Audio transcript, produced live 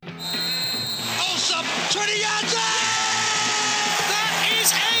20 yards out! That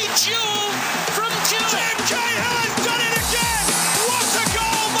is a duel from Tuitt. Tim Cahill has done it again! What a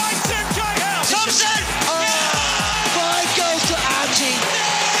goal by Tim Cahill! Thompson! Oh, 5 goals to Archie.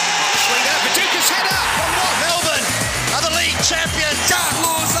 Swing out, Paducah's header from what? Melbourne are the league champions.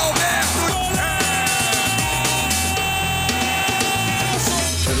 Carlos Alberto!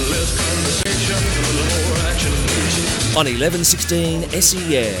 On 1116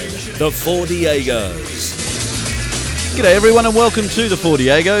 SEN, the Four Diegos. G'day everyone and welcome to the Four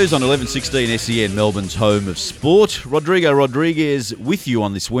Diegos on 1116 SEN, Melbourne's home of sport. Rodrigo Rodriguez with you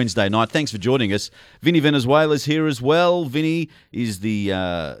on this Wednesday night. Thanks for joining us. Vinny Venezuela's here as well. Vinny is the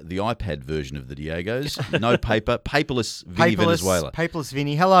iPad version of the Diegos. No paper, paperless Vinny Venezuela. Paperless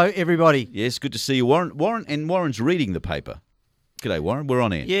Vinny. Hello everybody. Yes, good to see you, Warren. Warren's reading the paper. G'day, Warren. We're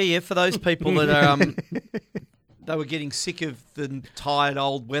on air. Yeah. For those people that are, they were getting sick of the tired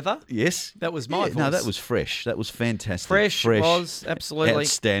old weather. Yes, that was my voice. No, that was fresh. That was fantastic. Fresh was absolutely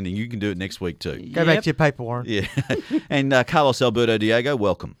outstanding. You can do it next week too. Go back to your paper, Warren. Yeah, and Carlos Alberto Diego,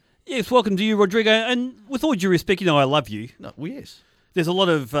 welcome. Yes, welcome to you, Rodrigo. And with all due respect, you know I love you. No, well, yes. There's a lot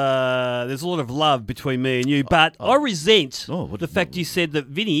of love between me and you, but I resent the fact you said that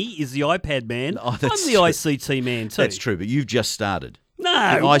Vinny is the iPad man. I'm the ICT man too. That's true, but you've just started. No,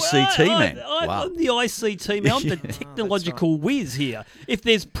 the ICT man. Wow. I'm the ICT man. I'm the technological whiz here. If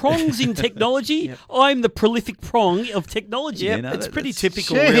there's prongs in technology, I'm the prolific prong of technology. Yeah, it's pretty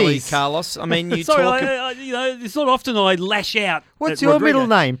typical, really, Carlos. I mean, you Sorry, talk. it's not often I lash out. What's your middle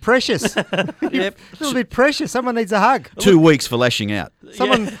name? Precious. Yep. A little bit precious. Someone needs a hug. 2 weeks for lashing out.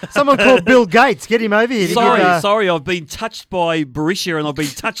 Someone called Bill Gates. Get him over here. Sorry, I've been touched by Berisha and I've been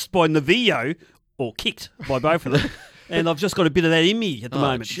touched by Novillo, or kicked by both of them. And I've just got a bit of that in me at the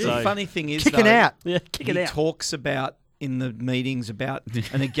moment. So. The funny thing is, kicking out. Yeah, kicking out. He talks about in the meetings about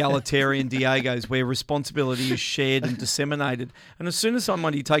an egalitarian Diegos where responsibility is shared and disseminated. And as soon as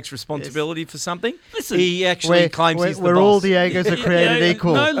somebody takes responsibility for something, he actually claims he's the boss. Where all Diegos are created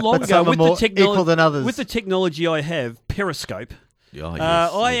equal. No longer but some with are more the equal than others. With the technology I have, Periscope.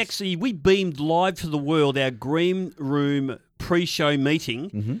 Oh, yes, we beamed live to the world our Green Room pre-show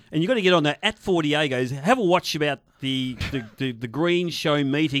meeting, and you've got to get on there at 4 Diegos, have a watch about the Green Show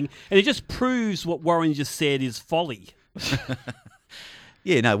meeting, and it just proves what Warren just said is folly.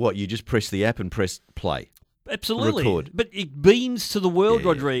 Yeah, no, what? You just press the app and press play. Absolutely. Record. But it beams to the world,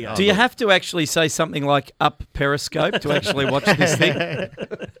 Rodrigo. Do you have to actually say something like up Periscope to actually watch this thing?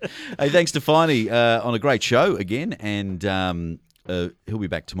 Hey, thanks to Finey on a great show again, and he'll be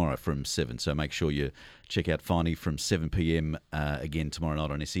back tomorrow from 7, so make sure you check out Finey from 7 p.m. Again tomorrow night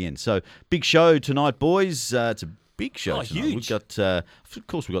on SEN. So, big show tonight, boys. It's a big show tonight. Huge. We've got, of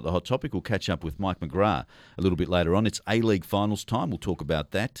course, we've got the hot topic. We'll catch up with Mike McGrath a little bit later on. It's A-League finals time. We'll talk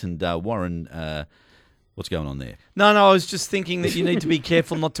about that. And Warren, what's going on there? No, I was just thinking that you need to be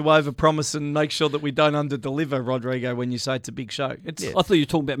careful not to overpromise and make sure that we don't underdeliver, Rodrigo, when you say it's a big show. I thought you were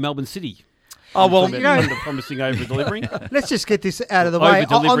talking about Melbourne City. Oh, well, under promising, over delivering. Let's just get this out of the way.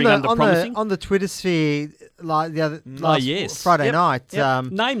 Over-delivering, on the Twitter sphere, like the last Friday night.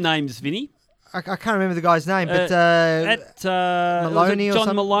 Name names, Vinny. I can't remember the guy's name, but Maloney or John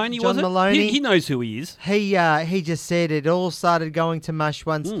something. Maloney, was it? Maloney. He knows who he is. He just said it all started going to mush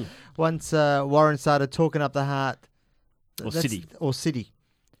once Warren started talking up the heart. City.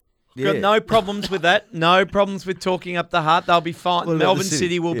 Got no problems with that. No problems with talking up the heart. They'll be fine. Well, Melbourne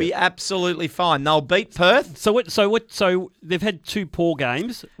City will be absolutely fine. They'll beat Perth. So they've had 2 poor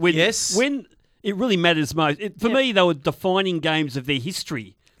games. When it really matters most. For me, they were defining games of their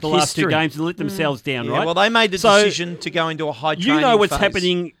history. The last 2 games and let themselves down, right? Well, they made the decision to go into a high training phase. You know what's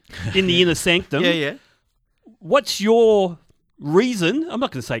happening in the inner sanctum. Yeah. What's your reason? I'm not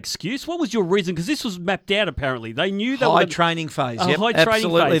going to say excuse. What was your reason? Because this was mapped out. Apparently, they knew they high training phase. High training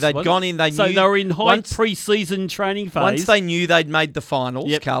absolutely. phase. They'd gone in. They knew they were in high pre-season training phase. Once they knew they'd made the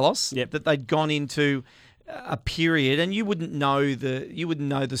finals, Carlos, that they'd gone into a period, and you wouldn't know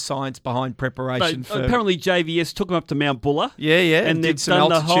the science behind preparation. Apparently, JVS took them up to Mount Buller. And they've done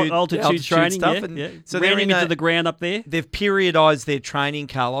the altitude training stuff. So ran him into the ground up there. They've periodised their training,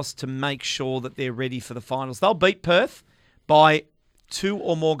 Carlos, to make sure that they're ready for the finals. They'll beat Perth by 2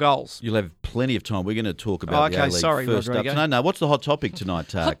 or more goals. You'll have plenty of time. We're going to talk about the A-League first Rodrigo. up. No. What's the hot topic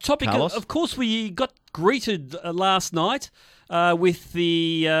tonight, Hot topic, Carlos? of course, we got greeted last night with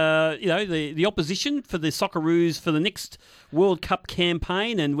the opposition for the Socceroos for the next World Cup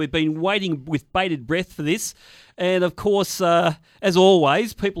campaign, and we've been waiting with bated breath for this. And of course, as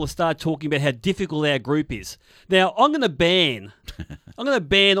always, people have started talking about how difficult our group is. Now, I'm going to ban on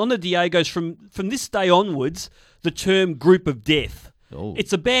the Diegos from this day onwards the term "group of death." Oh.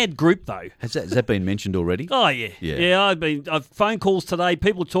 It's a bad group, though. Has that been mentioned already? Oh, yeah. Yeah. I've phone calls today.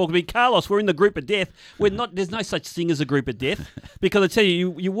 People talking to me, Carlos, we're in the group of death. We're not. There's no such thing as a group of death. Because I tell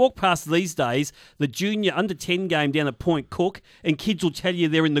you walk past these days, the junior under-10 game down at Point Cook, and kids will tell you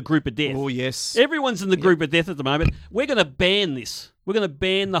they're in the group of death. Oh, yes. Everyone's in the group of death at the moment. We're going to ban this. We're going to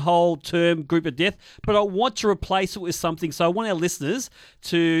ban the whole term group of death, but I want to replace it with something. So I want our listeners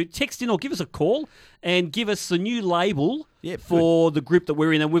to text in or give us a call and give us a new label for the group that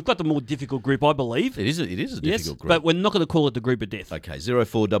we're in. And we've got the more difficult group, I believe. It is a difficult group. But we're not going to call it the group of death. Okay,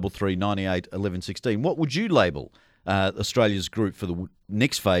 0433 98 11 16. What would you label Australia's group for the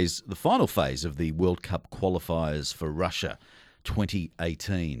next phase, the final phase of the World Cup qualifiers for Russia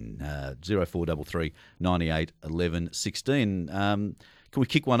 2018? 0433 98 11 16. Can we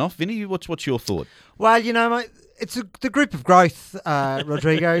kick one off? Vinny, what's your thought? Well, it's the group of growth,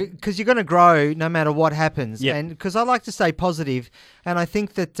 Rodrigo, because you're going to grow no matter what happens. Yep. And because I like to stay positive, and I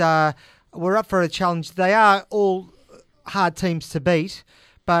think that we're up for a challenge. They are all hard teams to beat,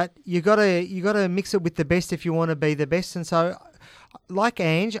 but you got to mix it with the best if you want to be the best. And so, like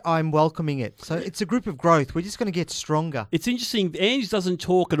Ange, I'm welcoming it. So it's a group of growth. We're just going to get stronger. It's interesting. Ange doesn't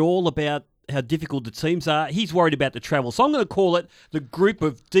talk at all about how difficult the teams are. He's worried about the travel. So I'm going to call it the group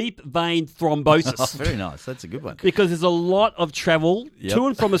of deep vein thrombosis. Oh, very nice. That's a good one. Because there's a lot of travel to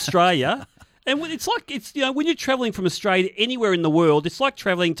and from Australia. And it's when you're travelling from Australia to anywhere in the world, it's like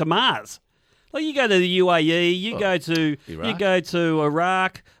travelling to Mars. Like you go to the UAE, you go to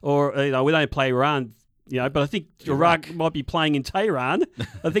Iraq, or we don't play Iran. But I think Iraq might be playing in Tehran.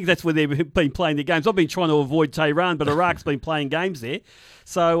 I think that's where they've been playing their games. I've been trying to avoid Tehran, but Iraq's been playing games there.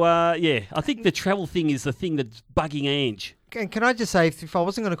 So, I think the travel thing is the thing that's bugging Ange. And can I just say, if I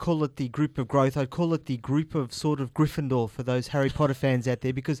wasn't going to call it the group of growth, I'd call it the group of sort of Gryffindor for those Harry Potter fans out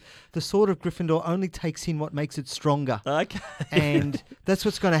there, because the sword of Gryffindor only takes in what makes it stronger. Okay. And that's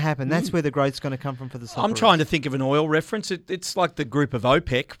what's going to happen. That's where the growth's going to come from for the Socceroos. I'm trying to think of an oil reference. It's like the group of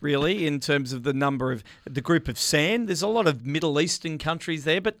OPEC, really, in terms of the number of the group of sand. There's a lot of Middle Eastern countries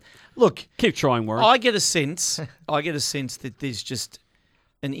there, but look, keep trying, Warren. I get a sense that there's just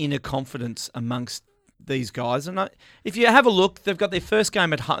an inner confidence amongst these guys, and if you have a look, they've got their first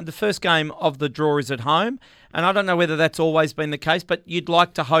game at home. The first game of the draw is at home, and I don't know whether that's always been the case, but you'd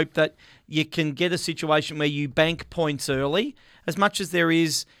like to hope that you can get a situation where you bank points early, as much as there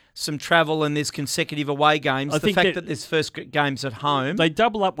is some travel and there's consecutive away games. The fact that there's first games at home, they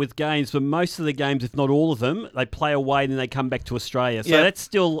double up with games, but most of the games, if not all of them, they play away and then they come back to Australia. So that's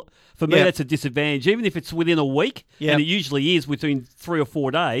still, for me, that's a disadvantage. Even if it's within a week, and it usually is within 3 or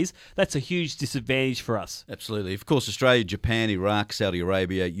 4 days, that's a huge disadvantage for us. Absolutely. Of course, Australia, Japan, Iraq, Saudi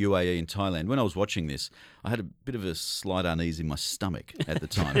Arabia, UAE and Thailand. When I was watching this, I had a bit of a slight unease in my stomach at the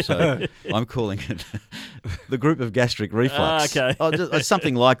time. So I'm calling it the group of gastric reflux. Okay.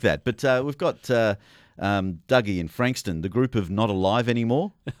 Something like that. But we've got Dougie in Frankston, the group of not alive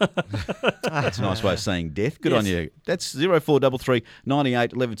anymore. That's a nice way of saying death. Good on you. That's 0433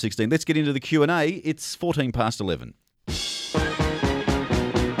 98 11 16. Let's get into the Q&A. It's 14 past 11.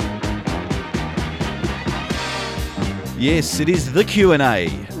 Yes, it is the Q&A.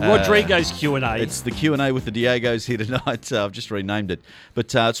 Rodrigo's Q&A. It's the Q&A with the Diegos here tonight. I've just renamed it.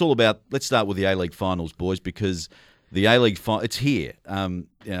 But it's all about, let's start with the A-League finals, boys, because the A-League, it's here.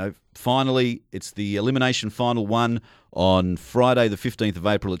 Finally, it's the elimination final one on Friday, the 15th of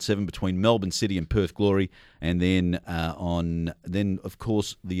April at 7 between Melbourne City and Perth Glory, and then of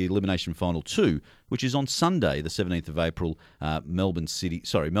course the elimination final 2, which is on Sunday, the 17th of April. Melbourne City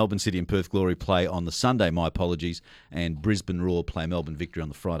and Perth Glory play on the Sunday. My apologies, and Brisbane Roar play Melbourne Victory on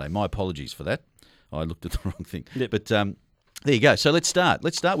the Friday. My apologies for that. I looked at the wrong thing. Yep. But there you go. So let's start.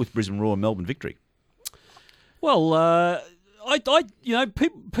 Let's start with Brisbane Roar and Melbourne Victory. Well,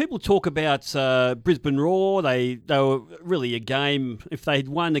 people talk about Brisbane Roar. They were really a game. If they'd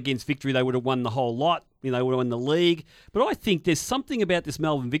won against Victory, they would have won the whole lot. They would have won the league. But I think there's something about this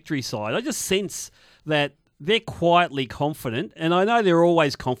Melbourne Victory side. I just sense that they're quietly confident, and I know they're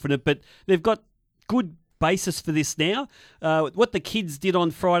always confident, but they've got good basis for this now. What the kids did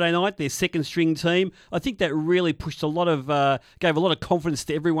on Friday night, their second string team, I think that really pushed gave a lot of confidence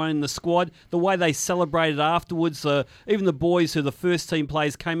to everyone in the squad. The way they celebrated afterwards, even the boys who the first team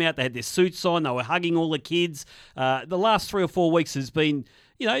players came out, they had their suits on, they were hugging all the kids. The last 3 or 4 weeks has been,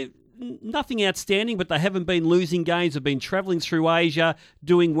 nothing outstanding, but they haven't been losing games. They've been travelling through Asia,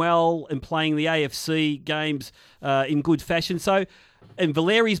 doing well and playing the AFC games in good fashion. And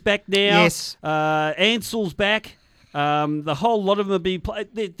Valeri's back now. Yes. Ansell's back. The whole lot of them have been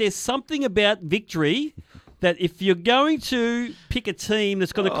played. There's something about Victory that if you're going to pick a team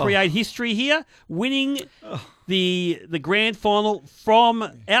that's going to create history here, winning the grand final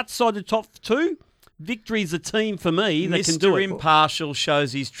from outside the top two, Victory's a team for me that can do it. Mr. Impartial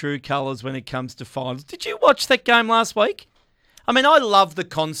shows his true colours when it comes to finals. Did you watch that game last week? I mean, I love the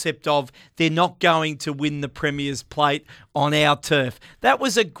concept of they're not going to win the Premier's Plate on our turf. That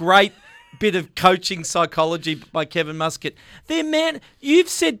was a great bit of coaching psychology by Kevin Muscat. You've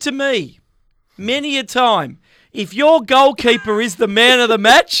said to me many a time, if your goalkeeper is the man of the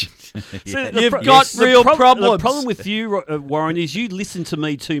match, you've got real problems. The problem with you, Warren, is you listen to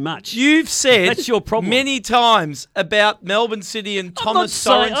me too much. You've said that's your problem. Many times about Melbourne City and Thomas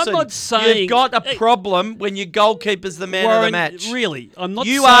Sorensen. I'm not saying you've got a problem when your goalkeeper's the man Warren, of the match. Really, I'm not.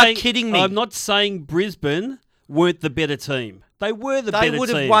 You are kidding me. I'm not saying Brisbane weren't the better team. They were the better team. They would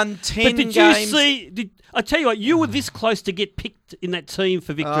have won 10 but did games. You see? I tell you what, you were this close to get picked in that team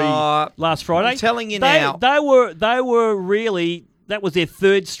for Victory last Friday. I'm telling you now. They were really. That was their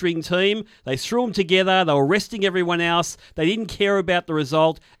third string team. They threw them together. They were resting everyone else. They didn't care about the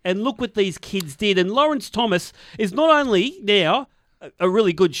result. And look what these kids did. And Lawrence Thomas is not only now a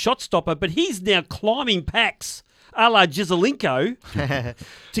really good shot stopper, but he's now climbing packs a la Gizelenko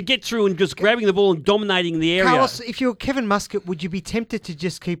to get through and just grabbing the ball and dominating the area. Carlos, if you're Kevin Muscat, would you be tempted to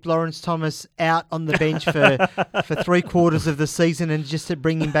just keep Lawrence Thomas out on the bench for 3/4 of the season and just to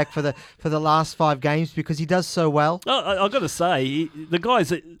bring him back for the last 5 games because he does so well? I've got to say, the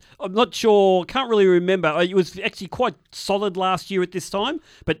guys, I'm not sure, can't really remember. He was actually quite solid last year at this time,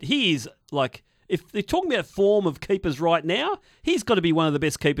 but he is like... If they're talking about form of keepers right now, he's got to be one of the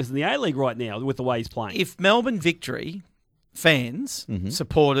best keepers in the A-League right now with the way he's playing. If Melbourne Victory fans,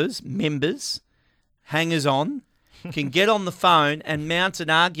 supporters, members, hangers-on, can get on the phone and mount an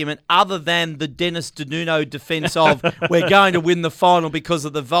argument other than the Dennis Denuno defence of we're going to win the final because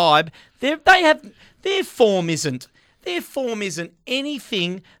of the vibe, their form isn't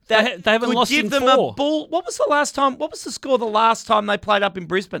anything that they haven't could lost give in them 4. a bull. What was the score the last time they played up in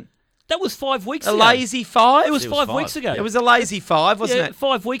Brisbane? That was 5 weeks ago. A lazy 5? It was 5 weeks ago. It was a lazy 5, wasn't it?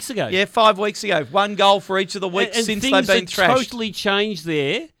 5 weeks ago. Yeah, 5 weeks ago. 1 goal for each of the weeks and since they've been things thrashed. Totally changed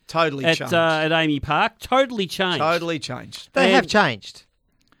there. Totally changed. At Amy Park. Totally changed. Totally changed. They have changed.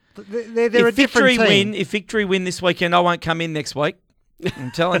 They're a different team. If Victory win this weekend, I won't come in next week.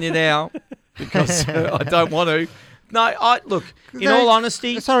 I'm telling you now because I don't want to. No, look, in all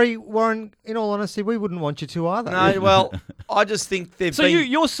honesty... Sorry, Warren, in all honesty, we wouldn't want you to either. No, well, I just think they've so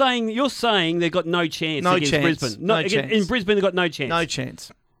been... you're saying they've got no chance against Brisbane? No chance. In Brisbane, they've got no chance? No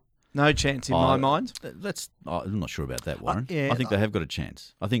chance. No chance in my mind. I'm not sure about that, Warren. Yeah, I think they have got a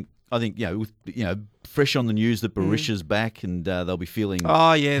chance. I think with fresh on the news that Barisha's back and they'll be feeling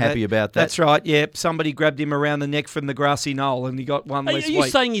happy about that. That's right. Yeah, somebody grabbed him around the neck from the grassy knoll and he got one less week. Are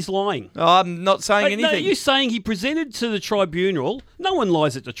you saying he's lying? Oh, I'm not saying anything. No, you're saying he presented to the tribunal. No one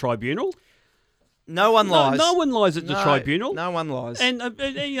lies at the tribunal. No one lies. No one lies at the tribunal. No one lies. And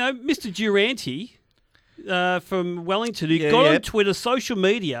Mr. Durante from Wellington, who got on Twitter, social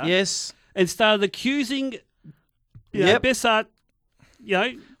media, and started accusing Bessart,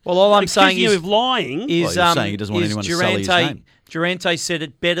 well, all I'm saying is of lying. You're saying he doesn't want anyone to sully his name. Durante said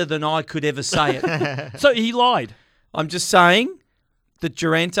it better than I could ever say it. So he lied. I'm just saying that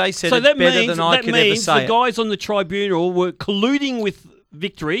Durante said it better than I could ever say it. That means the guys on the tribunal were colluding with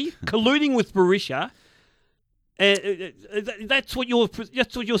Victory, colluding with Barisha. That's what you're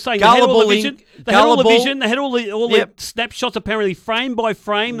saying. They had all the vision. They had all the vision. They had all the snapshots apparently frame by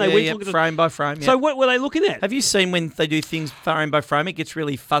frame. They went looking at frame by frame. Yep. So what were they looking at? Have you seen when they do things frame by frame? It gets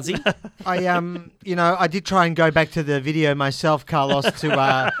really fuzzy. I did try and go back to the video myself, Carlos, to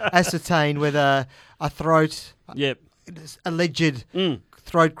ascertain whether a throat, alleged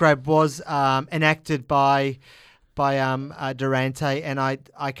throat grab was enacted by Durante, and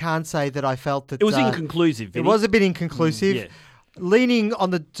I can't say that I felt that it was inconclusive. It was a bit inconclusive. Leaning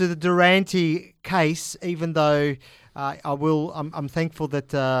on to the Durante case, even though I'm thankful that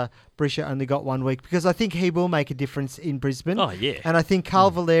Barisha only got 1 week because I think he will make a difference in Brisbane. Oh yeah, and I think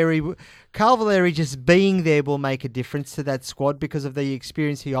Carl Valeri just being there will make a difference to that squad because of the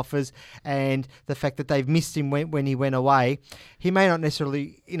experience he offers and the fact that they've missed him when he went away. He may not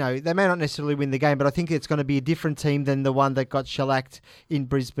necessarily, they may not necessarily win the game, but I think it's going to be a different team than the one that got shellacked in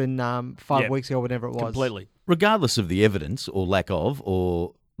Brisbane 5 weeks ago, whatever it was. Completely. Regardless of the evidence or lack of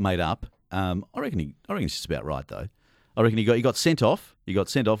or made up, I reckon it's just about right though. I reckon he got sent off. He got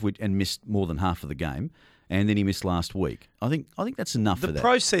sent off and missed more than half of the game, and then he missed last week. I think that's enough for that. The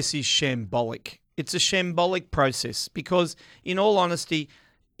process is shambolic. It's a shambolic process because, in all honesty,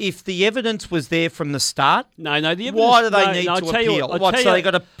 if the evidence was there from the start, No, the evidence, why do they need I'll to tell you appeal? I'll What, tell so you- they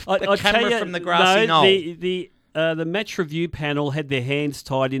got a I'll tell camera you- from the grassy knoll? The match review panel had their hands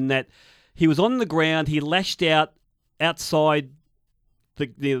tied in that he was on the ground, he lashed out outside the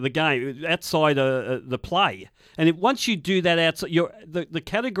game, outside the play. And once you do that outside, the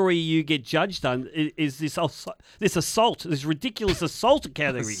category you get judged on is this assault, this ridiculous assault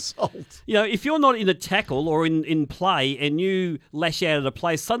category. Assault. You know, if you're not in a tackle or in play and you lash out at a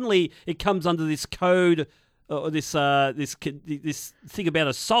play, suddenly it comes under this code or this thing about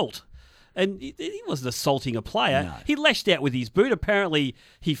assault. And he wasn't assaulting a player. No. He lashed out with his boot. Apparently,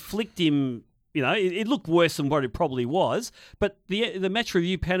 he flicked him. You know, it looked worse than what it probably was. But the match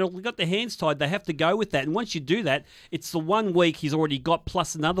review panel got their hands tied. They have to go with that. And once you do that, it's the 1 week he's already got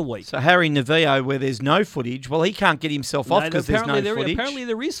plus another week. So Harry Neville, where there's no footage, well, he can't get himself off because there's no footage. Apparently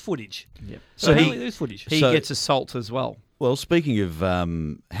there is footage. Yep. So So there is footage. he gets assault as well. Well, speaking of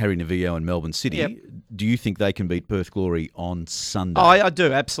Harry Neville and Melbourne City, Yep. do you think they can beat Perth Glory on Sunday? Oh, I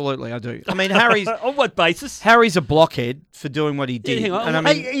do, absolutely, I do. I mean, Harry's On what basis? Harry's a blockhead for doing what he did. hang on. And I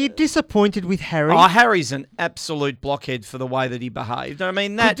mean, Are you disappointed with Harry? Harry's an absolute blockhead for the way that he behaved. I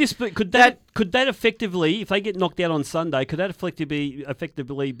mean, Could that effectively, if they get knocked out on Sunday, could that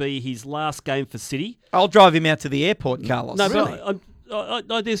effectively be his last game for City? I'll drive him out to the airport, Carlos. No, Really?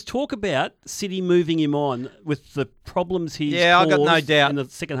 but there's talk about City moving him on with the problems he's I got no caused doubt. in the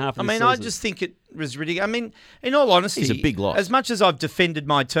second half of I the mean, season. I just think it was ridiculous. I mean, in all honesty, He's a big loss. As much as I've defended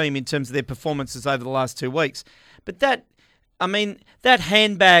my team in terms of their performances over the last 2 weeks, but that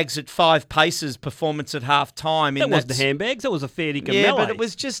handbags at 5 paces performance at half time. That wasn't the handbags. That was a fair dinkum Yeah, melee. but it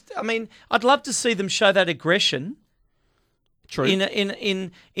was just. I mean, I'd love to see them show that aggression. True.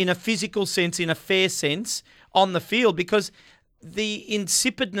 In a physical sense, in a fair sense, on the field, because the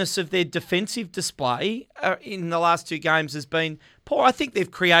insipidness of their defensive display in the last 2 games has been poor. I think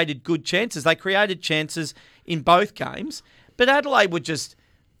they've created good chances. They created chances in both games, but Adelaide were just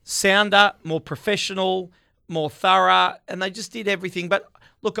sounder, more professional, more thorough, and they just did everything. But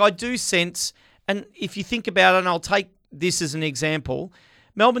look, I do sense, and if you think about it, and I'll take this as an example,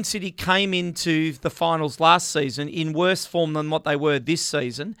 Melbourne City came into the finals last season in worse form than what they were this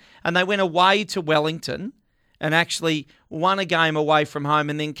season, and they went away to Wellington and actually won a game away from home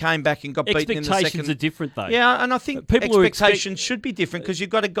and then came back and got beaten in the second. Expectations are different, though. Yeah, and I think People who expectations should be different because you've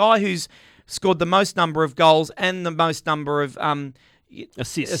got a guy who's scored the most number of goals and the most number of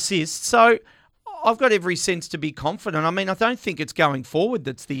assists. So I've got every sense to be confident. I mean, I don't think it's going forward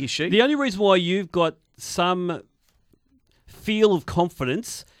that's the issue. The only reason why you've got some feel of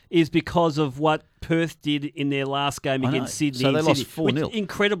confidence is because of what Perth did in their last game against Sydney. So they in lost Sydney, 4-0.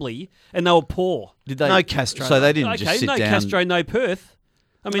 Incredibly, and they were poor. Did they? No Castro. So they didn't Okay, just sit no down. Castro, no Perth.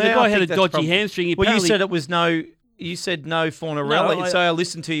 I mean, Yeah, the guy I had a think that's dodgy probably- hamstring. Well, you Apparently- said it was no. You said no Fornarelli. No, So I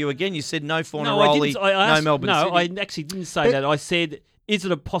listened to you again. You said no No, I Fornarelli, didn't. I asked, no Melbourne no, City. I actually didn't say that. I said, is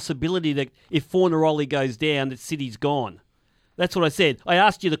it a possibility that if Fornarelli goes down, that City's gone? That's what I said. I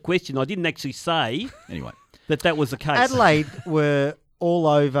asked you the question. I didn't actually say Anyway, that was the case. Adelaide were all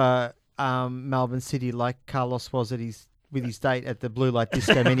over Melbourne City like Carlos was with his date at the Blue Light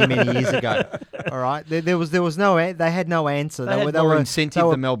Disco many years ago. All right, there was no they had no answer. They had more incentive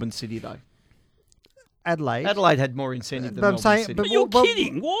than Melbourne City, though. Adelaide. Adelaide had more incentive than But I'm Melbourne saying- City. but- You're Well,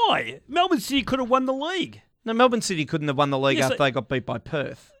 kidding. Why? Melbourne City could have won the league. No, Melbourne City couldn't have won the league Yes, after they got beat by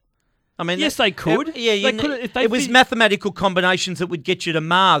Perth. I mean, Yes, they could. Yeah, They could- if they it was fin- mathematical combinations that would get you to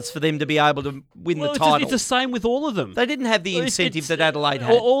Mars for them to be able to win Well, the title. it's the same with all of them. They didn't have the Well, incentive it's- that Adelaide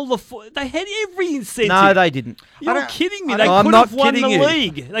had. They had every incentive. No, they didn't. You're don't- kidding me. I They don't- I'm could not have won the kidding you.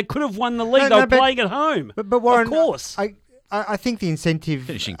 league. They could have won the league. No, They were but- playing at home. But Warren, of course. I think the incentive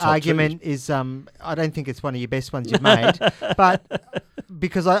Finishing top argument is I don't think it's one of your best ones you've made, but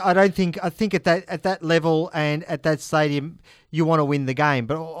because I think at that level and at that stadium you want to win the game.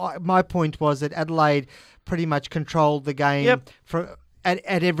 But my point was that Adelaide pretty much controlled the game Yep. at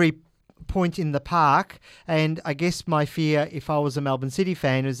every point in the park, and I guess my fear, if I was a Melbourne City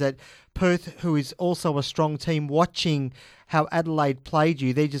fan, is that Perth, who is also a strong team, watching how Adelaide played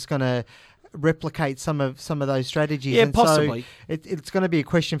you, they're just going to replicate some of those strategies. Yeah, and possibly. So it's going to be a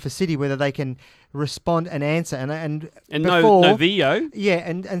question for City whether they can respond and answer. And no before, Vio. yeah,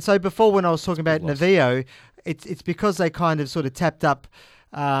 and so before when I was talking about Navio, it's because they kind of sort of tapped up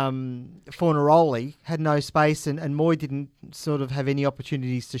Fornaroli, had no space, and Moy didn't sort of have any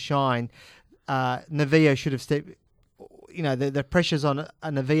opportunities to shine. Navio should have stepped. You know, the pressure's on a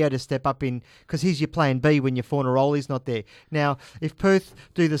Navio to step up in, because he's your plan B when your Fornaroli's not there. Now, if Perth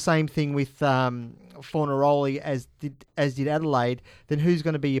do the same thing with Fornaroli as did Adelaide, then who's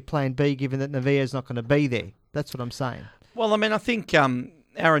going to be your plan B given that Navio's not going to be there? That's what I'm saying. Well, I mean, I think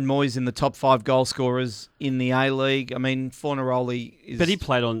Aaron Moy's in the top 5 goal scorers in the A-League. I mean, Fornaroli is... But he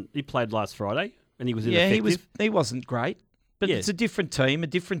played last Friday, and he was ineffective. he wasn't great. But Yeah. it's a different team, a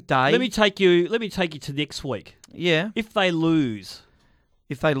different day. Let me take you to next week. Yeah. If they lose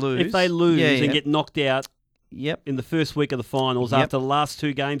If they lose. and get knocked out Yep. in the first week of the finals Yep. after the last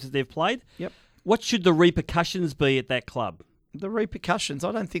 2 games that they've played, Yep. what should the repercussions be at that club? The repercussions.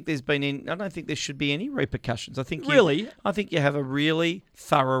 I don't think there should be any repercussions. I think you have a really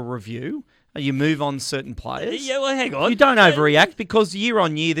thorough review. You move on certain players. Yeah, well, hang on. You don't overreact because year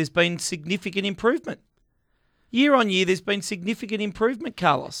on year there's been significant improvement. Year on year there's been significant improvement,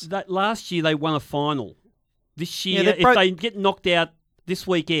 Carlos. That last year they won a final. This year, Yeah, if they get knocked out this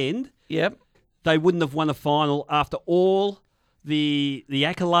weekend, Yep. they wouldn't have won a final after all the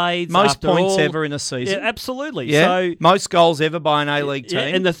accolades. Most after points all, ever in a season. Yeah, absolutely. Yeah. So, Most goals ever by an A-League team. yeah,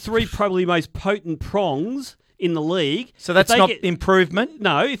 and the 3 probably most potent prongs in the league. So that's If they not get- improvement.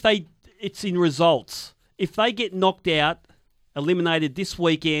 No, it's in results. If they get knocked out, eliminated this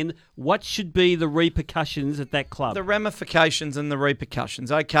weekend, what should be the repercussions at that club? The ramifications and the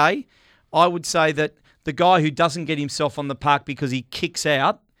repercussions. Okay, I would say that the guy who doesn't get himself on the park because he kicks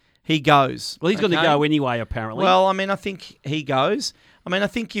out, he goes. Well, he's going to Okay? go anyway, apparently. Well, I mean, I think he goes. I mean, I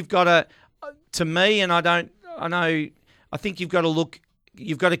think you've got to, to me, and I think you've got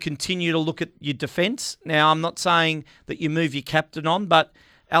to continue to look at your defence. Now, I'm not saying that you move your captain on, but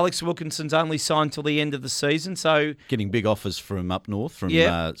Alex Wilkinson's only signed till the end of the season, so... Getting big offers from up north, from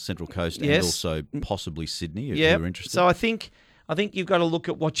Yeah. Central Coast, and Yes. also possibly Sydney, if Yeah. you're interested. So I think you've got to look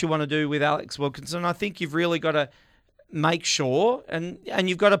at what you want to do with Alex Wilkinson. I think you've really got to make sure, and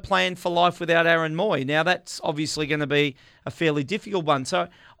you've got a plan for life without Aaron Moy. Now, that's obviously going to be a fairly difficult one. So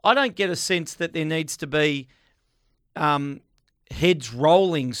I don't get a sense that there needs to be heads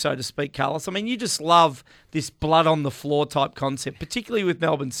rolling, so to speak, Carlos. I mean, you just love this blood on the floor type concept, particularly with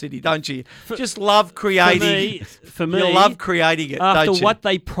Melbourne City, don't you? Just love creating. For me, you love creating it, after don't you? what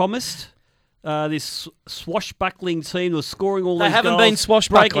they promised, this swashbuckling team was scoring all They these haven't goals, been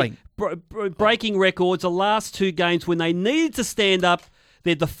swashbuckling. breaking records. The last 2 games when they needed to stand up,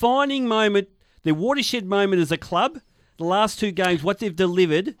 their defining moment, their watershed moment as a club. The last 2 games, what they've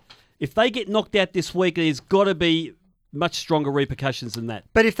delivered. If they get knocked out this week, there's got to be much stronger repercussions than that.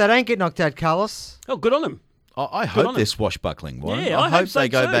 But if they don't get knocked out, Carlos, Oh, good on them. I on hope them. they're swashbuckling, Warren. Yeah, I I hope hope so they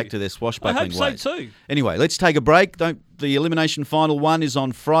go too. back to their swashbuckling I hope ways. so too. Anyway, let's take a break. The elimination final 1 is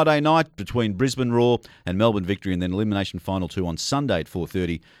on Friday night between Brisbane Roar and Melbourne Victory, and then elimination final 2 on Sunday at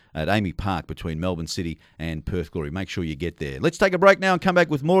 4:30 at Amy Park between Melbourne City and Perth Glory. Make sure you get there. Let's take a break now and come back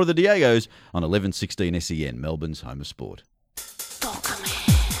with more of the Diegos on 11:16 SEN, Melbourne's home of sport.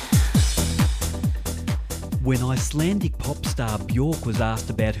 When Icelandic pop star Björk was asked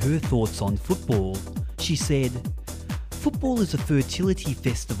about her thoughts on football, she said, "Football is a fertility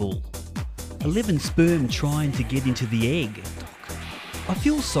festival. 11 sperm trying to get into the egg. I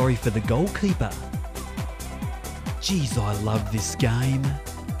feel sorry for the goalkeeper. Geez, I love this game."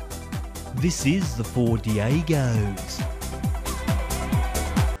 This is the 4 Diegos.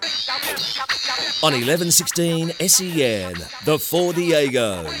 On 11:16 SEN, the 4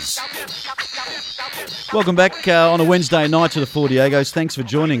 Diegos. Welcome back on a Wednesday night to the 4 Diegos. Thanks for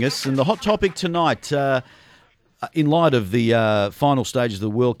joining us. And the hot topic tonight, in light of the final stages of the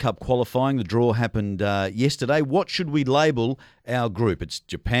World Cup qualifying, the draw happened yesterday. What should we label our group? It's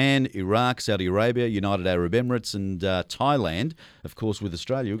Japan, Iraq, Saudi Arabia, United Arab Emirates and Thailand, of course, with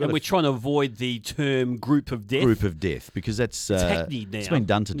Australia. And we're trying to avoid the term group of death. Group of death, because that's hackneyed now. it's been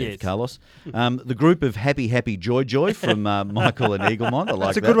done to death, Yes. Carlos. The group of Happy Joy from Michael and Eaglemont. I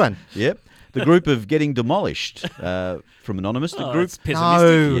like That's a good one. Yep. The group of Getting Demolished from Anonymous. The group, that's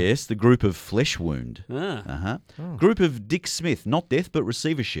pessimistic. yes, the group of Flesh Wound. Ah. Group of Dick Smith, not death but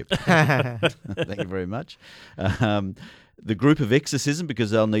receivership. Thank you very much. The group of Exorcism,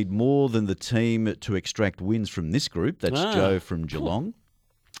 because they'll need more than the team to extract wins from this group. That's Joe from Geelong.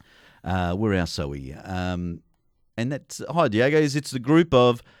 Where else are we? And that's hi Diego's. It's the group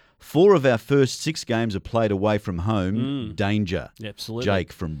of 4 of our first 6 games are played away from home. Danger. Absolutely.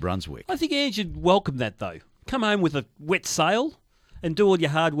 Jake from Brunswick. I think Ange should welcome that, though. Come home with a wet sail and do all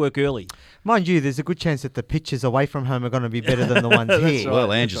your hard work early. mind you, there's a good chance that the pitches away from home are going to be better than the ones here.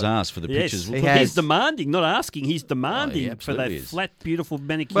 Well, Ange has asked for the pitches. Yes. He has. He's demanding, not asking. He's demanding for absolutely that is. flat, beautiful,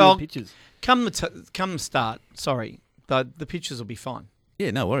 manicured Well, pitches. come start, sorry, the pitches will be fine. Yeah,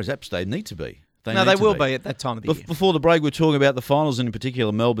 no worries. They need to be. They need to will be at that time of the year. Before the break, we're talking about the finals and in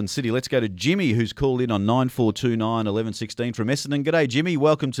particular Melbourne City. Let's go to Jimmy, who's called in on 9429 1116 from Essendon. G'day, Jimmy.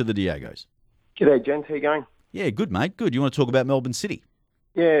 Welcome to the Diegos. G'day, gents. How you going? Yeah, good, mate. Good. You want to talk about Melbourne City?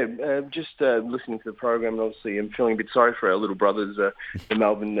 Yeah, just listening to the program, and obviously I'm feeling a bit sorry for our little brothers, the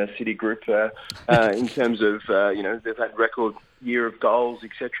Melbourne City group, in terms of, they've had record year of goals,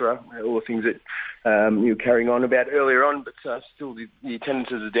 etc., all the things that you were carrying on about earlier on, but still the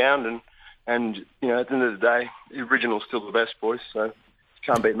attendances are down, and at the end of the day, the original's still the best, boys, so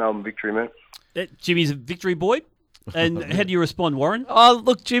can't beat Melbourne victory, man. Jimmy's a victory boy. And how do you respond, Warren? Oh,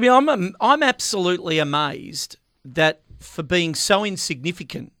 look, Jimmy, I'm absolutely amazed that for being so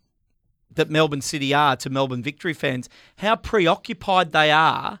insignificant that Melbourne City are to Melbourne Victory fans, how preoccupied they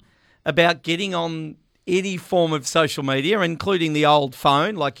are about getting on any form of social media, including the old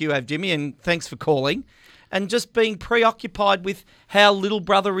phone like you have, Jimmy, and thanks for calling, and just being preoccupied with how little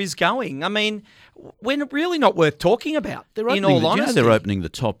brother is going. I mean, we're really not worth talking about, in all honesty. They're opening the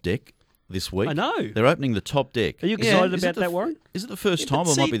top deck this week. I know. They're opening the top deck. Are you excited about that, Warren? Is it the first time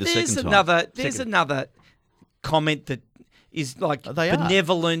or might be the second time? There's another comment that is like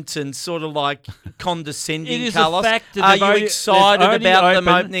benevolent and sort of like condescending, Carlos. Are you excited about them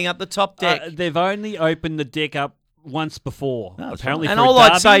opening up the top deck? They've only opened the deck up once before, apparently. And all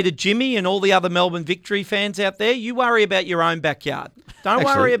I'd say to Jimmy and all the other Melbourne Victory fans out there, you worry about your own backyard. Don't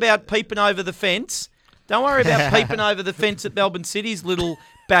worry about peeping over the fence. Don't worry about peeping over the fence at Melbourne City's little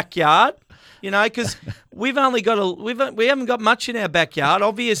backyard. Because we haven't got much in our backyard,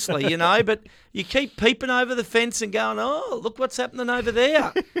 obviously, but you keep peeping over the fence and going, oh, look what's happening over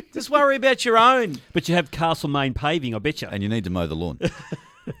there. Just worry about your own. But you have Castlemaine paving, I bet you. And you need to mow the lawn.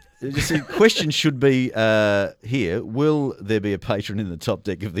 The question should be here, will there be a patron in the top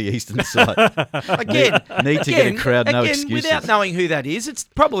deck of the eastern side? Need to get a crowd, no excuses. Without knowing who that is, it's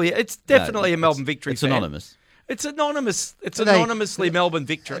definitely a Melbourne Victory fan. Anonymous. It's anonymous. It's anonymously Melbourne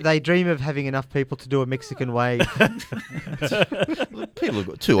Victory. They dream of having enough people to do a Mexican wave. People have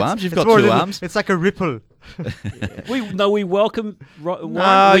got two arms. You've got two arms. It's like a ripple. We welcome.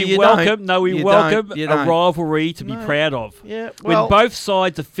 We welcome a rivalry to be proud of. Yeah, when both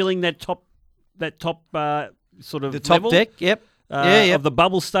sides are filling that top sort of the top level, deck. Yep. Of the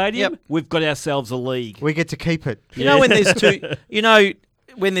bubble stadium, we've got ourselves a league. We get to keep it. When there's two.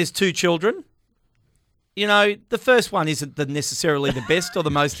 When there's two children. The first one isn't necessarily the best or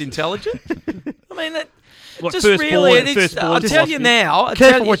the most intelligent. I mean, I'll tell you now.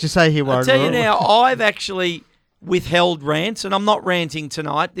 Careful what you say here, Warren. I'll tell you now, I've actually withheld rants, and I'm not ranting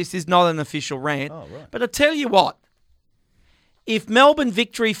tonight. This is not an official rant. Oh, right. But I tell you what, if Melbourne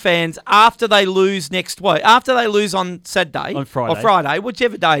Victory fans, after they lose next week, after they lose on Saturday or Friday,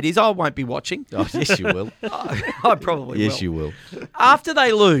 whichever day it is, I won't be watching. Oh, yes, you will. I probably will. Yes, you will. After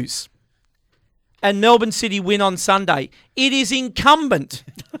they lose and Melbourne City win on Sunday, it is incumbent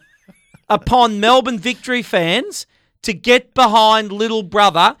upon Melbourne Victory fans to get behind little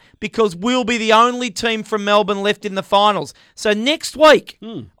brother because we'll be the only team from Melbourne left in the finals. So next week,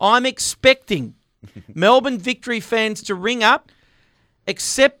 I'm expecting Melbourne Victory fans to ring up,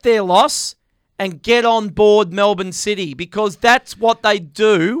 accept their loss, and get on board Melbourne City because that's what they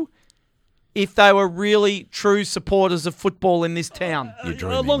do if they were really true supporters of football in this town.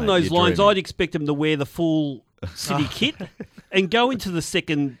 Along those lines, I'd expect them to wear the full City kit and go into the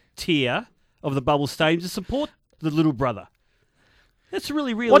second tier of the bubble stadium to support the little brother. That's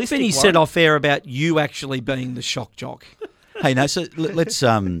really realistic. What Vinny said off air about you actually being the shock jock. Hey, no, so let's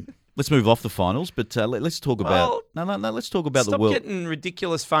move off the finals, but let's talk about let's talk about the world. Stop getting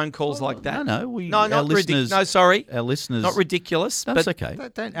ridiculous phone calls like that. Not ridiculous. No, sorry, our listeners, not ridiculous. That's okay.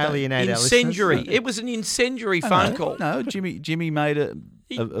 Don't alienate our listeners. Incendiary. It was an incendiary phone call. No, Jimmy made a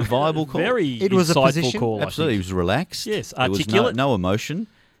viable call. It was a insightful position. call. Absolutely, he was relaxed. Yes, there was articulate. no emotion.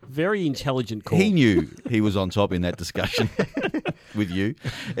 Very intelligent call. He knew he was on top in that discussion with you.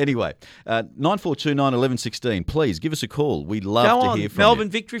 Anyway, 9429 1116. Please give us a call. We'd love to hear from Melbourne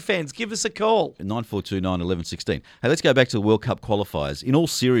you. Victory fans, give us a call. 9429 1116. Hey, let's go back to the World Cup qualifiers. In all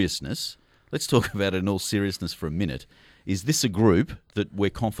seriousness, let's talk about it in all seriousness for a minute. Is this a group that we're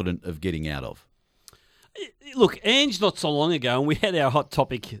confident of getting out of? Look, Ange not so long ago, and we had our hot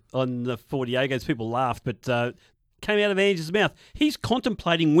topic on the 40 Agos. People laughed, but came out of Ange's mouth. He's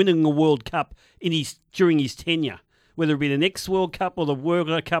contemplating winning a World Cup during his tenure, whether it be the next World Cup or the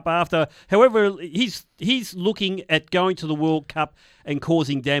World Cup after. However, he's looking at going to the World Cup and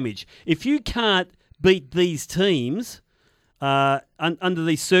causing damage. If you can't beat these teams under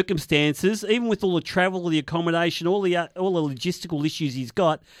these circumstances, even with all the travel, the accommodation, all the logistical issues he's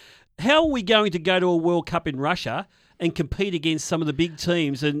got, how are we going to go to a World Cup in Russia and compete against some of the big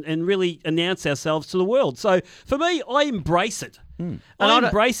teams and really announce ourselves to the world? So for me, I embrace it. I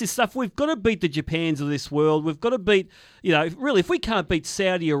embrace this stuff. We've got to beat the Japans of this world. We've got to beat, really, if we can't beat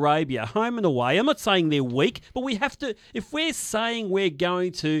Saudi Arabia home and away, I'm not saying they're weak, but we have to, if we're saying we're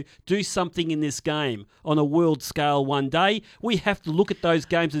going to do something in this game on a world scale one day, we have to look at those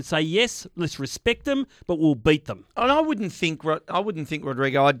games and say, yes, let's respect them, but we'll beat them. And I wouldn't think,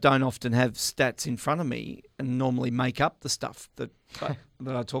 Rodrigo, I don't often have stats in front of me and normally make up the stuff that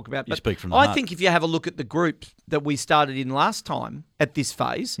I talk about. You speak from the heart. I think if you have a look at the group that we started in last time at this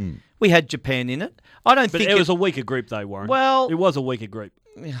phase, we had Japan in it. I don't think it was a weaker group though, Warren. Well, it was a weaker group.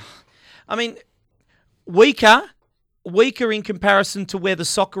 I mean, weaker in comparison to where the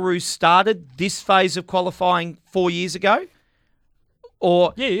Socceroos started this phase of qualifying 4 years ago.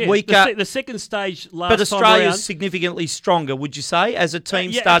 Or weaker. The second stage last time But Australia's around, significantly stronger, would you say, as a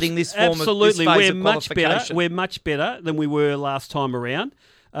team starting this form absolutely. of this phase of qualification? We're much better than we were last time around.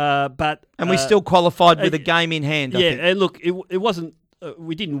 But we still qualified with a game in hand, I think. And look, it wasn't...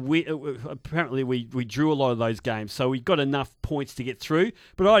 we didn't win. Apparently, we drew a lot of those games, so we got enough points to get through.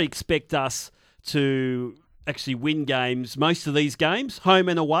 But I'd expect us to actually win games, most of these games, home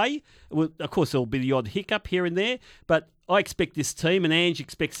and away. Of course, there'll be the odd hiccup here and there, but I expect this team, and Ange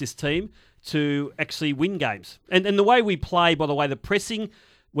expects this team, to actually win games. And the way we play, by the way, the pressing,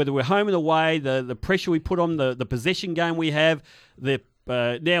 whether we're home and away, the pressure we put on, the possession game we have,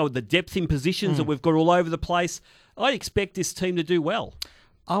 now the depth in positions that we've got all over the place, I expect this team to do well.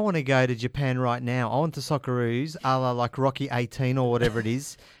 I want to go to Japan right now. I want the Socceroos, a la like Rocky 18 or whatever it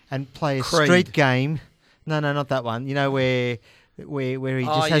is, and play a street game. No, not that one. You know, where he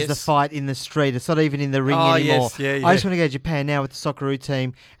just has the fight in the street. It's not even in the ring anymore. Yes, I just want to go to Japan now with the Socceroo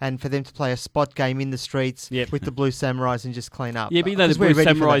team and for them to play a spot game in the streets with the Blue Samurais and just clean up. Yeah, but the Blue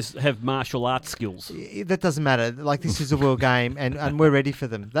Samurais have martial arts skills. That doesn't matter. Like, this is a world game and we're ready for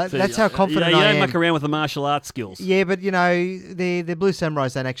them. That's how confident I am. You don't muck around with the martial arts skills. Yeah, but, the Blue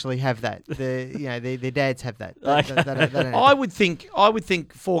Samurais don't actually have that. Their dads have that. They don't I would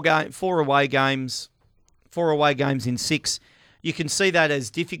think four away games in 6. You can see that as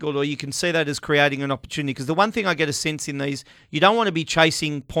difficult, or you can see that as creating an opportunity. Because the one thing I get a sense in these, you don't want to be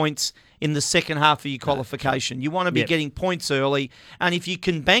chasing points in the second half of your qualification. You want to be getting points early. And if you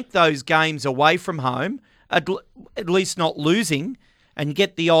can bank those games away from home, at least not losing, and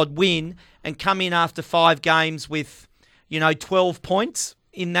get the odd win, and come in after 5 games with, 12 points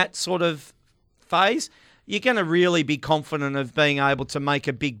in that sort of phase, you're going to really be confident of being able to make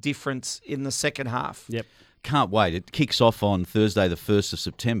a big difference in the second half. Yep. Can't wait. It kicks off on Thursday, the 1st of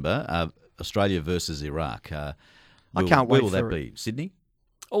September, Australia versus Iraq. I can't wait. Where will that be? Sydney?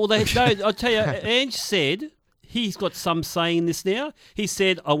 Oh, I'll tell you, Ange said he's got some say in this now. He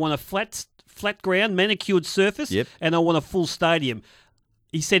said, I want a flat ground, manicured surface, and I want a full stadium.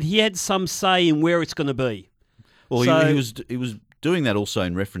 He said he had some say in where it's going to be. Well, he was doing that also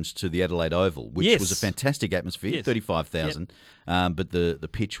in reference to the Adelaide Oval, which was a fantastic atmosphere, 35,000, but the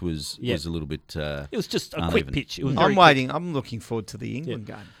pitch was a little bit it was just a uneven. quick pitch. It was I'm waiting. I'm looking forward to the England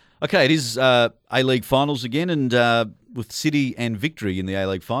game. Okay, it is A-League finals again, and with City and Victory in the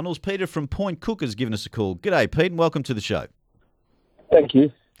A-League finals. Peter from Point Cook has given us a call. G'day, Pete, and welcome to the show. Thank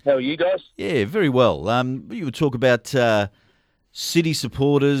you. How are you guys? Yeah, very well. You would talk about City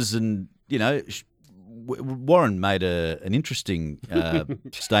supporters and, Warren made an interesting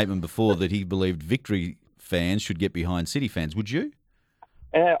statement before that he believed Victory fans should get behind City fans. Would you?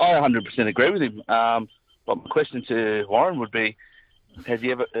 I 100% agree with him. But my question to Warren would be, has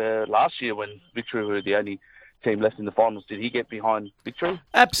he ever, last year when Victory were the only team left in the finals, did he get behind Victory?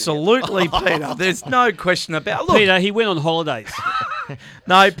 Absolutely, Peter. There's no question about it. Look, Peter, he went on holidays.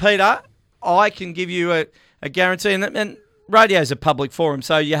 No, Peter, I can give you a guarantee. And radio's a public forum,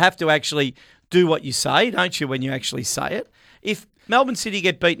 so you have to actually do what you say, don't you, when you actually say it? If Melbourne City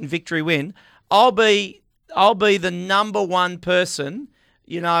get beaten, Victory win, I'll be the number one person,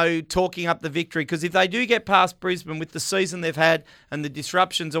 talking up the Victory. Because if they do get past Brisbane with the season they've had and the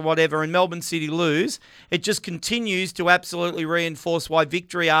disruptions or whatever, and Melbourne City lose, it just continues to absolutely reinforce why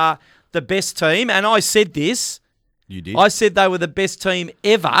Victory are the best team. And I said this. You did. I said they were the best team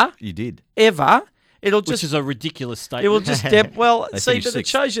ever. You did. Ever. Which is a ridiculous statement. It will just but it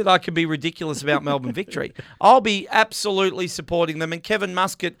shows you that I can be ridiculous about Melbourne Victory. I'll be absolutely supporting them, and Kevin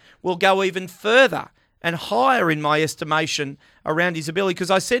Muscat will go even further and higher in my estimation around his ability,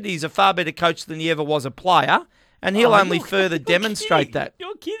 because I said he's a far better coach than he ever was a player, and he'll only further demonstrate that.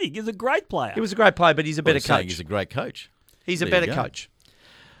 You're kidding. He's a great player. He was a great player, but he's a better coach. He's a great coach. He's a better coach.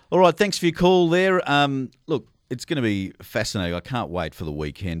 All right, thanks for your call there. Look, it's going to be fascinating. I can't wait for the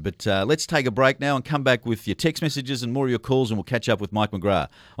weekend. But let's take a break now and come back with your text messages and more of your calls, and we'll catch up with Mike McGrath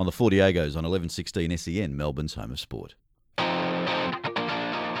on the Four Diegos on 1116 SEN, Melbourne's home of sport.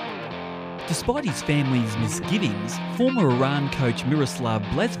 Despite his family's misgivings, former Iran coach Miroslav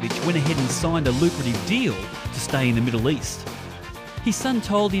Blažević went ahead and signed a lucrative deal to stay in the Middle East. His son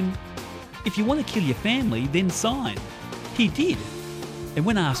told him, "If you want to kill your family, then sign." He did. And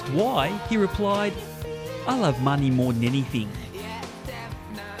when asked why, he replied, "I love money more than anything."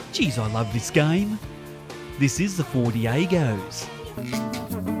 Geez, I love this game. This is the Four Diegos.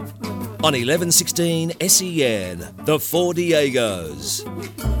 On 1116 SEN, the Four Diegos.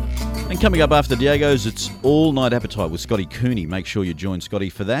 And coming up after Diego's, it's All Night Appetite with Scotty Cooney. Make sure you join Scotty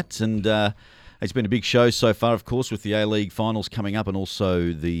for that. And it's been a big show so far, of course, with the A-League finals coming up and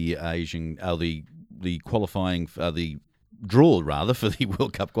also the the qualifying, the draw rather for the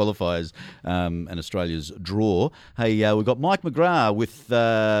World Cup qualifiers and Australia's draw. Hey, we've got Mike McGrath with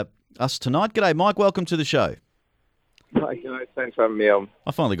us tonight. G'day, Mike. Welcome to the show. Hi, guys. Thanks for having me on.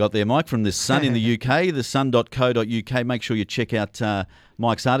 I finally got there, Mike, from The Sun in the UK, thesun.co.uk. Make sure you check out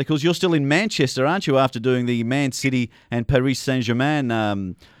Mike's articles. You're still in Manchester, aren't you, after doing the Man City and Paris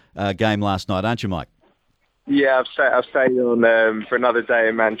Saint-Germain game last night, aren't you, Mike? Yeah, I've stayed on for another day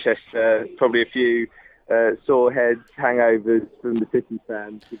in Manchester. Probably a few sore heads, hangovers from the City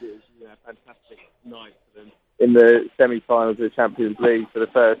fans, because it was a fantastic night for them in the semi-finals of the Champions League for the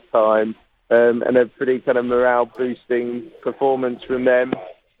first time. And a pretty kind of morale-boosting performance from them.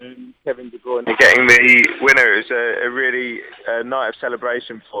 Kevin De Bruyne getting the winner. It was a really night of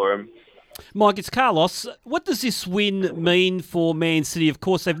celebration for him. Mike, it's Carlos. What does this win mean for Man City? Of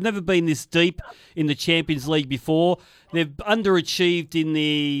course, they've never been this deep in the Champions League before. They've underachieved in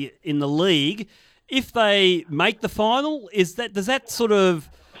the league. If they make the final, does that sort of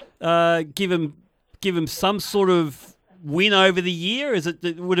give them some sort of win over the year?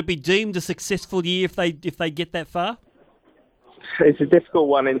 Would it be deemed a successful year if they get that far? It's a difficult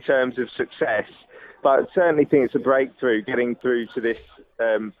one in terms of success, but I certainly think it's a breakthrough getting through to this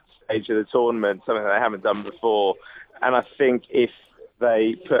stage of the tournament, something that they haven't done before. And I think if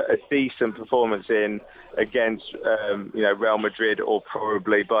they put a decent performance in against Real Madrid or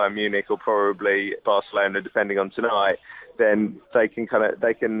probably Bayern Munich or probably Barcelona, depending on tonight, then they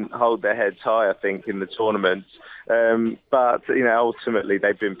can hold their heads high, I think, in the tournament. But ultimately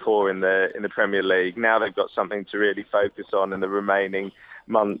they've been poor in the Premier League. Now they've got something to really focus on in the remaining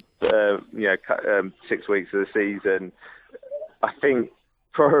month, 6 weeks of the season. I think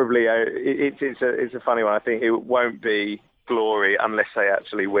probably it's a funny one. I think it won't be glory unless they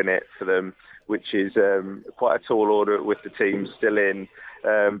actually win it for them, which is quite a tall order with the team still in.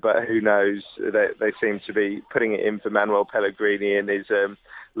 But who knows? They seem to be putting it in for Manuel Pellegrini in his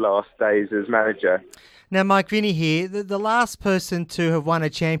last days as manager. Now, Mike, Vinny here. The last person to have won a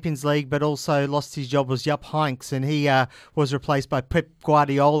Champions League but also lost his job was Jupp Heynckes, and he was replaced by Pep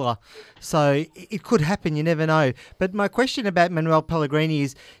Guardiola. So it could happen, you never know. But my question about Manuel Pellegrini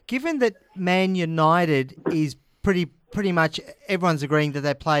is, given that Man United is pretty much everyone's agreeing that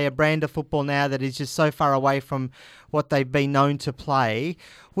they play a brand of football now that is just so far away from what they've been known to play.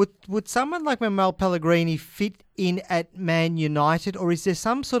 Would someone like Manuel Pellegrini fit in at Man United, or is there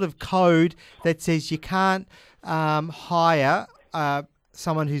some sort of code that says you can't hire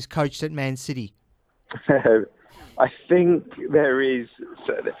someone who's coached at Man City? I think there is,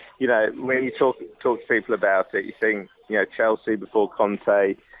 when you talk to people about it, you think, Chelsea before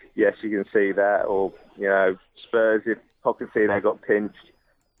Conte, yes, you can see that, or Spurs, if Pochettino got pinched,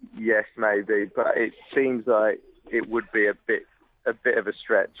 yes, maybe. But it seems like it would be a bit of a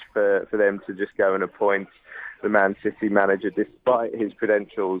stretch for them to just go and appoint the Man City manager, despite his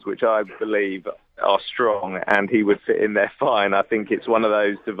credentials, which I believe are strong, and he would fit in there fine. I think it's one of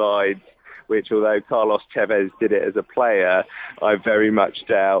those divides which, although Carlos Tevez did it as a player, I very much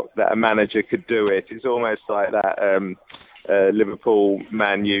doubt that a manager could do it. It's almost like that Liverpool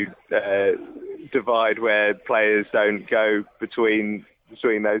Man U divide where players don't go between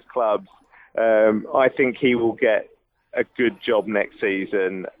those clubs. I think he will get a good job next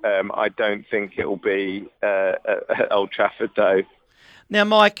season. I don't think it will be at Old Trafford, though. Now,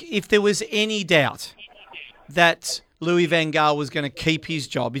 Mike, if there was any doubt that Louis van Gaal was going to keep his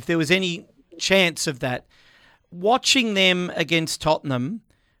job, if there was any chance of that, watching them against Tottenham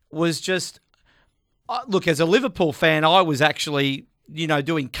was just... Look, as a Liverpool fan, I was actually,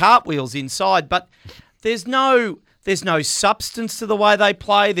 doing cartwheels inside, but there's no substance to the way they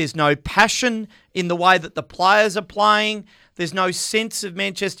play. There's no passion in the way that the players are playing. There's no sense of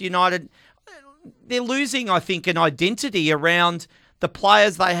Manchester United. They're losing, I think, an identity around the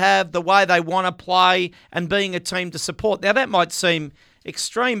players they have, the way they want to play, and being a team to support. Now, that might seem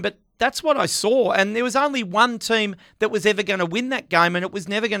extreme, but that's what I saw. And there was only one team that was ever going to win that game, and it was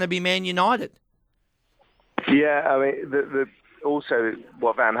never going to be Man United. Yeah, I mean, also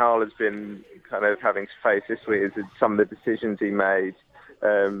what Van Gaal has been kind of having to face this week is some of the decisions he made.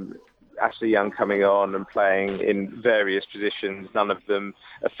 Ashley Young coming on and playing in various positions, none of them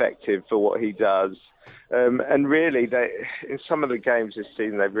effective for what he does. And really, in some of the games this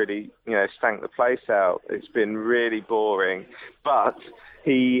season, they've really, stank the place out. It's been really boring. But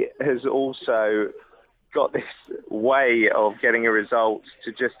he has also got this way of getting a result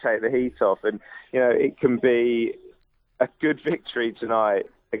to just take the heat off. And, it can be a good victory tonight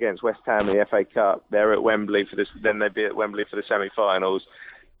against West Ham in the FA Cup. They're at Wembley then they'd be at Wembley for the semi-finals.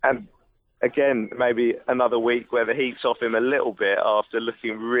 And again, maybe another week where the heat's off him a little bit after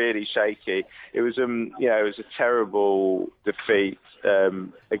looking really shaky. It was a terrible defeat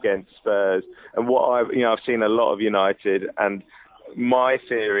against Spurs. And I've seen a lot of United, and my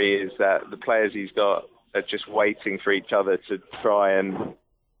theory is that the players he's got are just waiting for each other to try and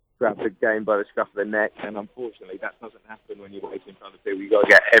grab the game by the scruff of the neck. And unfortunately, that doesn't happen when you're waiting for other people. You've got to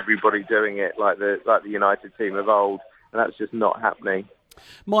get everybody doing it like the United team of old, and that's just not happening.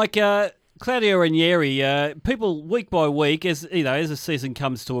 Mike, Claudio Ranieri, people week by week, as the season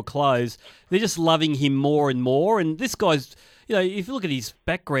comes to a close, they're just loving him more and more. And this guy's, if you look at his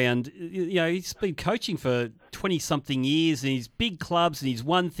background, he's been coaching for 20-something years, and he's big clubs, and he's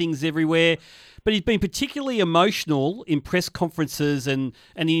won things everywhere. But he's been particularly emotional in press conferences and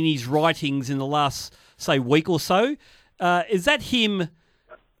in his writings in the last, say, week or so. Is that him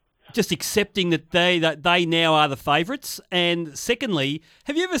just accepting that they now are the favourites? And secondly,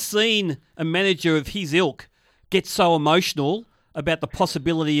 have you ever seen a manager of his ilk get so emotional about the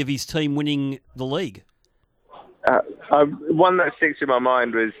possibility of his team winning the league? One that sticks in my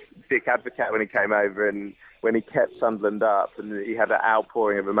mind was Dick Advocaat when he came over and when he kept Sunderland up, and he had an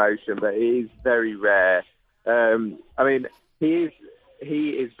outpouring of emotion, but it is very rare. He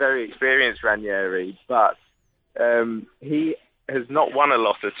is very experienced, Ranieri, but he has not won a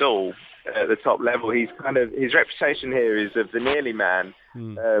lot at all at the top level. His reputation here is of the nearly man,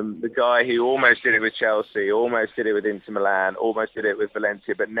 the guy who almost did it with Chelsea, almost did it with Inter Milan, almost did it with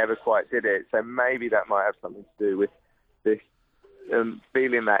Valencia, but never quite did it. So maybe that might have something to do with this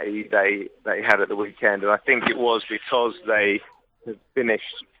feeling that he had at the weekend. And I think it was because they have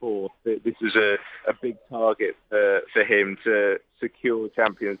finished fourth. This was a big target for him to secure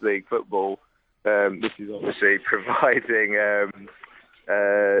Champions League football. This is obviously providing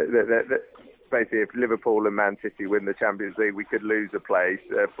basically if Liverpool and Man City win the Champions League, we could lose a place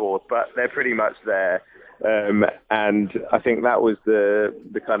fourth, but they're pretty much there. And I think that was the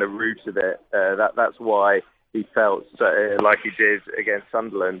kind of root of it. That's why he felt like he did against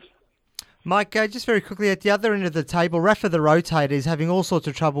Sunderland. Mike, just very quickly, at the other end of the table, Rafa the Rotator is having all sorts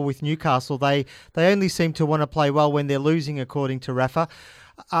of trouble with Newcastle. They only seem to want to play well when they're losing, according to Rafa.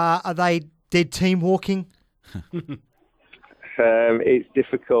 Are they dead team walking? It's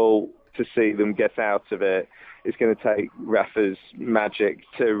difficult to see them get out of it. It's going to take Rafa's magic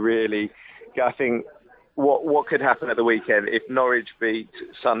to really... I think what could happen at the weekend, if Norwich beat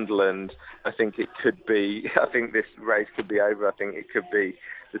Sunderland, I think this race could be over. I think it could be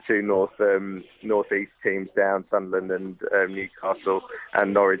the two northeast teams down, Sunderland and Newcastle,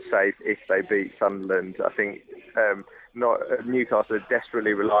 and Norwich safe if they beat Sunderland. I think Newcastle are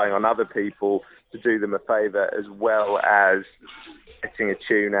desperately relying on other people to do them a favour, as well as getting a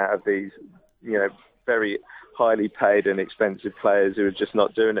tune out of these, very highly paid and expensive players who are just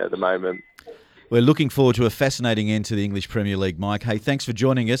not doing it at the moment. We're looking forward to a fascinating end to the English Premier League, Mike. Hey, thanks for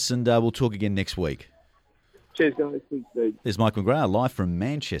joining us, and we'll talk again next week. Cheers, guys. There's Mike McGrath live from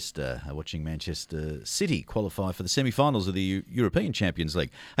Manchester, watching Manchester City qualify for the semi-finals of the European Champions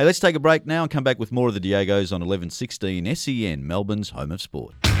League. Hey, let's take a break now and come back with more of the Diegos on 1116 SEN, Melbourne's home of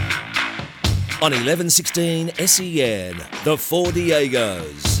sport. On 1116 SEN, the Four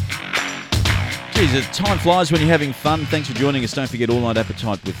Diegos. Geez, time flies when you're having fun. Thanks for joining us. Don't forget All Night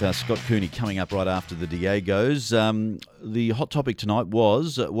Appetite with Scott Cooney coming up right after the Diegos. The hot topic tonight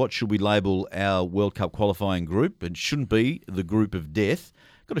was what should we label our World Cup qualifying group? It shouldn't be the group of death.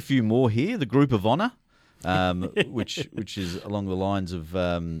 Got a few more here. The group of honour, which is along the lines of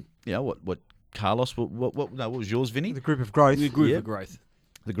what Carlos. What was yours, Vinny? The group of growth. The group of growth.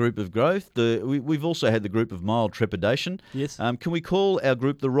 The group of growth. We've also had the group of mild trepidation. Yes. Can we call our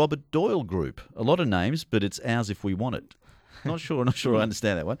group the Robert Doyle group? A lot of names, but it's ours if we want it. Not sure I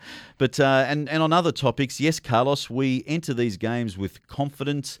understand that one. But and on other topics, yes, Carlos, we enter these games with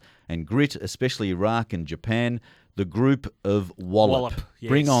confidence and grit, especially Iraq and Japan. the group of Wallop. Yes.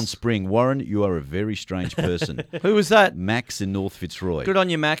 Bring on spring. Warren, you are a very strange person. Who was that? Max in North Fitzroy. Good on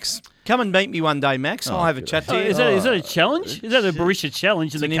you, Max. Come and meet me one day, Max. I'll have a chat to you. Is that a challenge? Is that a Barisha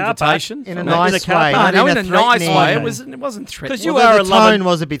challenge in It's the an car park? invitation. In a In nice the car way. park? No, in in a nice threatening way. way. It wasn't threatening. Because you Although are the a loving... tone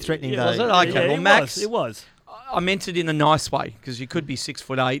was a bit threatening, Yeah, though. was it? Okay, well, it Max- was, it was. I meant it in a nice way because you could be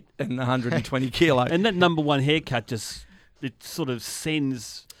 6'8" and 120 kilo. And that number one haircut it sort of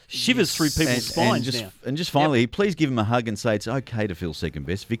sends shivers through people's spines now. And just finally, please give him a hug and say it's okay to feel second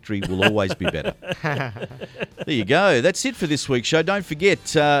best. Victory will always be better. There you go. That's it for this week's show. Don't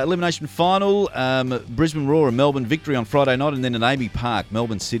forget, elimination final, Brisbane Roar and Melbourne Victory on Friday night, and then at Amy Park,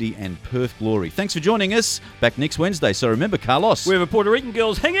 Melbourne City and Perth Glory. Thanks for joining us. Back next Wednesday. So remember, Carlos. Wherever Puerto Rican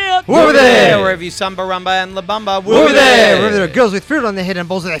girls hang out. We'll be there. Wherever you Samba, Rumba and La Bamba, We'll be there. Wherever there are girls with fruit on their head and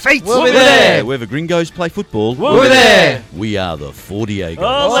balls on their feet. We'll be there. Wherever gringos play football. We'll be there. We are the 4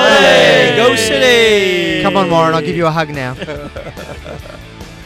 Diegos. Olé! Go City! Come on, Warren. I'll give you a hug now.